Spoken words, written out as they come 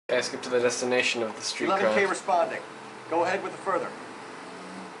I skip to the destination of the street 11K crime. responding. Go ahead with the further.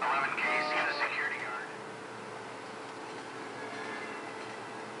 11K, see the security guard.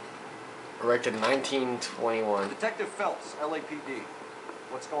 Erected 1921. Detective Phelps, LAPD.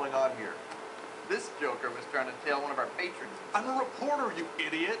 What's going on here? This joker was trying to tail one of our patrons. I'm a reporter, you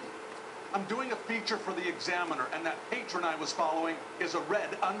idiot. I'm doing a feature for the Examiner, and that patron I was following is a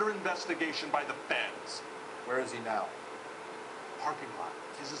red under investigation by the feds. Where is he now? Parking lot.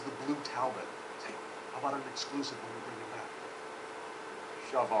 This is the blue Talbot. Hey, how about an exclusive when we bring him back?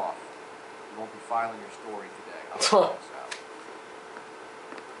 Shove off. You won't be filing your story today. I'll call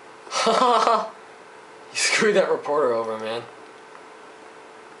this out. You screwed that reporter over, man.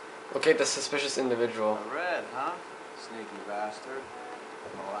 Locate the suspicious individual. A red, huh? Sneaky bastard.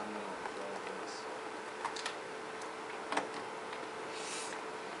 Oh, I know.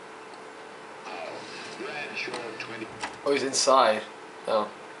 Oh, he's inside. Oh.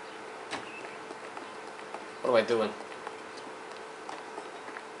 What am I doing?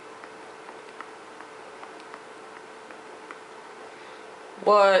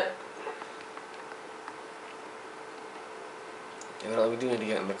 What? Yeah, well, we do need to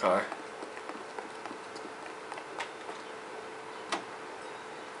get in the car.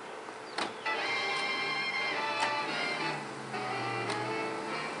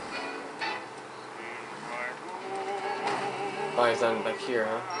 Oh, he's down back here,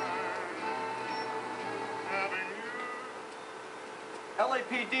 huh?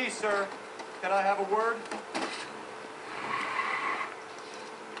 LAPD, sir. Can I have a word?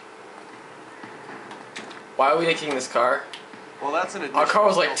 Why are we taking this car? Well, that's an additional Our car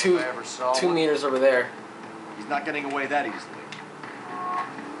was like if I ever saw 2 one. meters over there. He's not getting away that easily.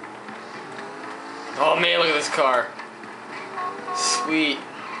 Oh man, look at this car. Sweet.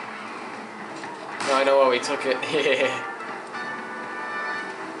 Now I know why we took it. Yeah.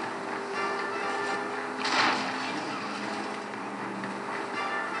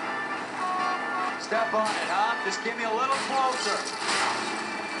 Step on it, huh? Just get me a little closer.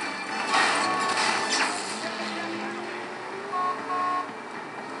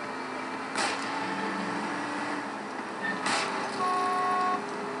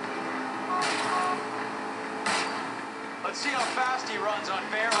 Let's see how fast he runs on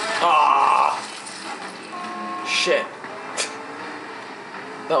bare red. Ah, shit.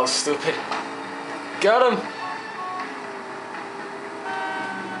 That was stupid. Got him.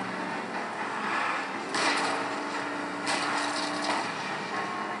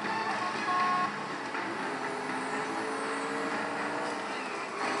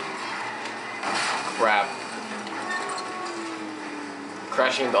 Crap.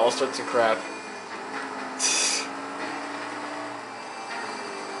 Crashing into all sorts of crap.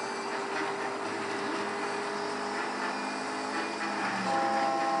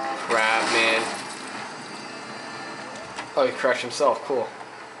 Crap, man. Oh, he crashed himself. Cool.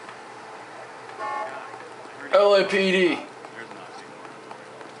 LAPD.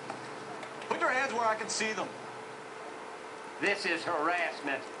 Put your hands where I can see them. This is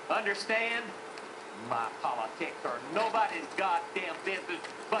harassment. Understand? My politics are nobody's goddamn business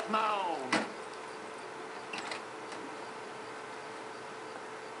but my own.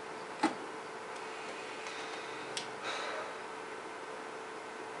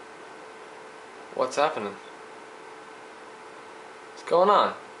 What's happening? What's going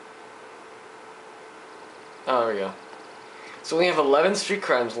on? Oh, there we go. So we have 11 street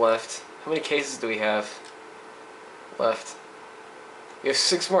crimes left. How many cases do we have left? We have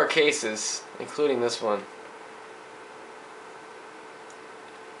 6 more cases, including this one.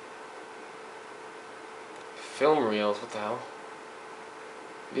 Film reels, what the hell?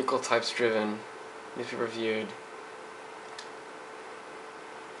 Vehicle types driven. Newspaper viewed.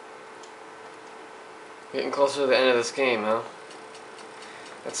 Getting closer to the end of this game, huh?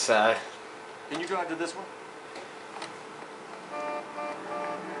 That's sad. Can you drive to this one?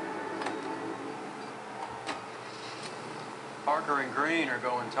 Parker and Green are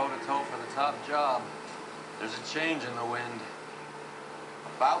going toe-to-toe for the top job. There's a change in the wind.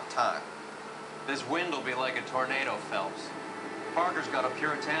 About time. This wind will be like a tornado, Phelps. Parker's got a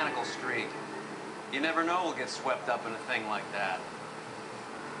puritanical streak. You never know we'll get swept up in a thing like that.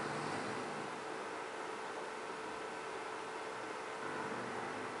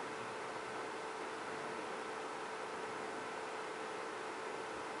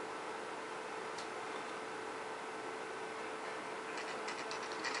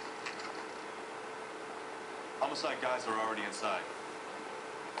 Homicide guys are already inside.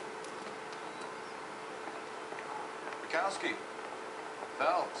 Mikowski.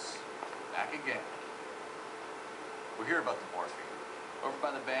 Phelps. Back again. We're here about the morphine. over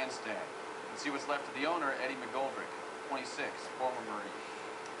by the bandstand. And see what's left of the owner, Eddie McGoldrick, 26, former Marine.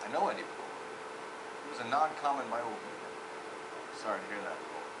 I know Eddie Cole. He was a non-com in my old unit. Sorry to hear that,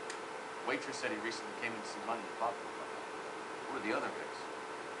 Cole. Waitress said he recently came into some money and bought them. Who were the other guys?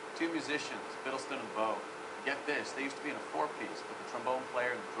 2 musicians, Fiddleston and Bo. Get this, they used to be in a 4-piece, but the trombone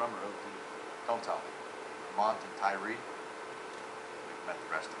player and the drummer OD. Don't tell me. Lamont and Tyree? We've met the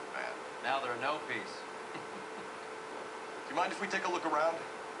rest of the band. Now they're a no-piece. Do you mind if we take a look around?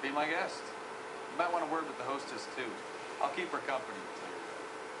 Be my guest. You might want to word with the hostess, too. I'll keep her company until you're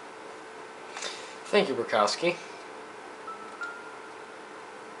ready. Thank you, Bukowski.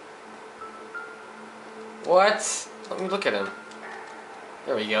 What? Let me look at him.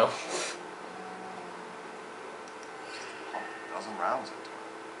 There we go. A dozen rounds into it.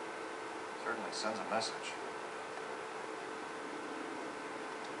 Certainly sends a message.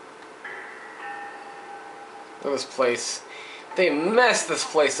 Look at this place. They messed this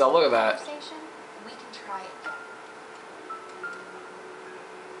place up. Look at that. Conversation, we can try it again.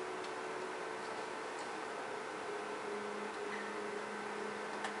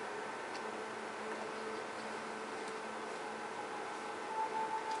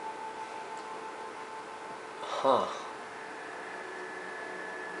 Huh.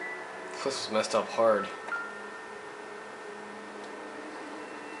 This was messed up hard.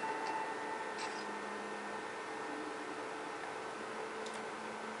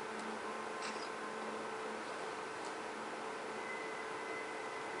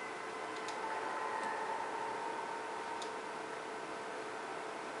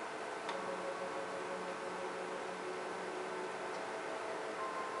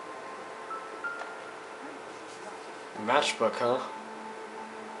 Matchbook, huh?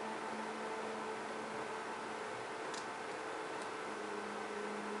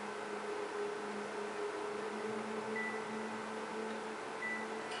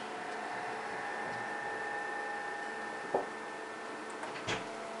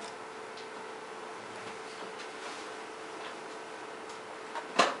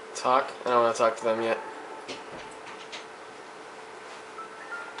 Talk? I don't want to talk to them yet.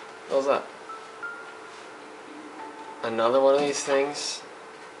 What was that? Another one of these things.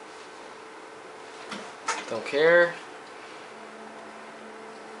 Don't care.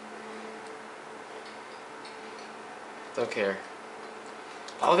 Don't care.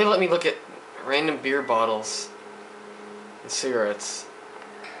 Why would they let me look at random beer bottles and cigarettes?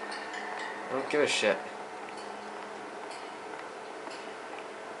 I don't give a shit.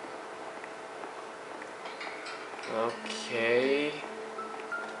 Okay.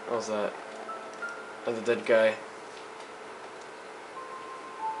 What was that? Oh, the dead guy.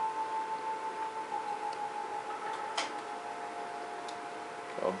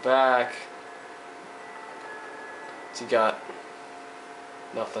 Go back. What's he got?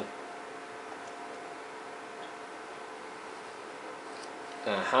 Nothing.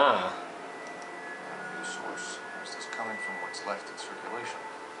 Uh-huh. The source. Is this coming from what's left in circulation?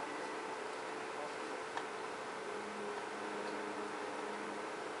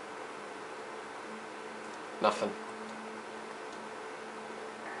 Nothing.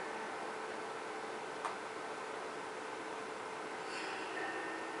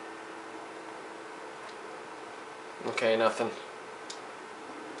 Okay, nothing.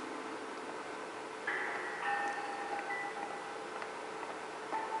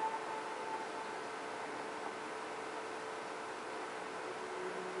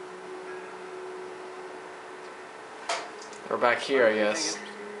 We're back here, I guess.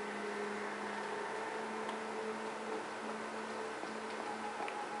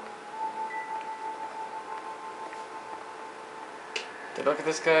 Did I look at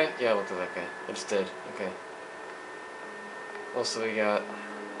this guy? Yeah, I looked at that guy. I just did. Okay. What else do we got?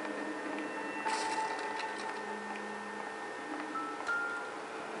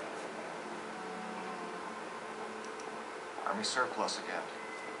 Army surplus again.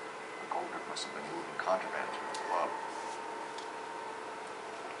 Goldrick must have been moving contraband through the club.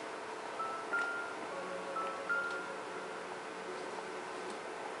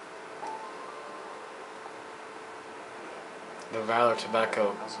 The Valor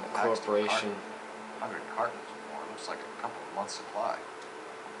Tobacco Dozen packs to a Corporation. carton. 100 cartons or more. Looks like a couple of months' supply.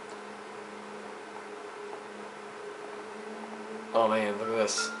 Oh man, look at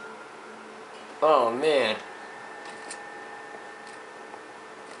this. Oh man.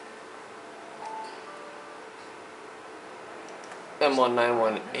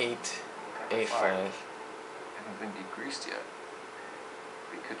 M1918A5. Haven't been degreased yet.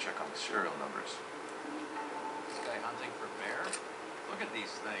 We could check on the serial numbers. This guy hunting for bear? Look at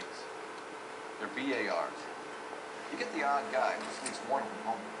these things. They're BARs. You get the odd guy who sneaks one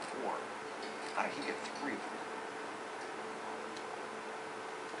from home before. How did he get 3 of them?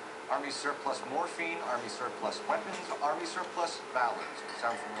 Army surplus morphine, Army surplus weapons, Army surplus ballots.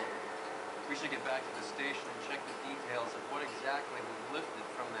 Sound familiar? We should get back to the station and check the details of what exactly we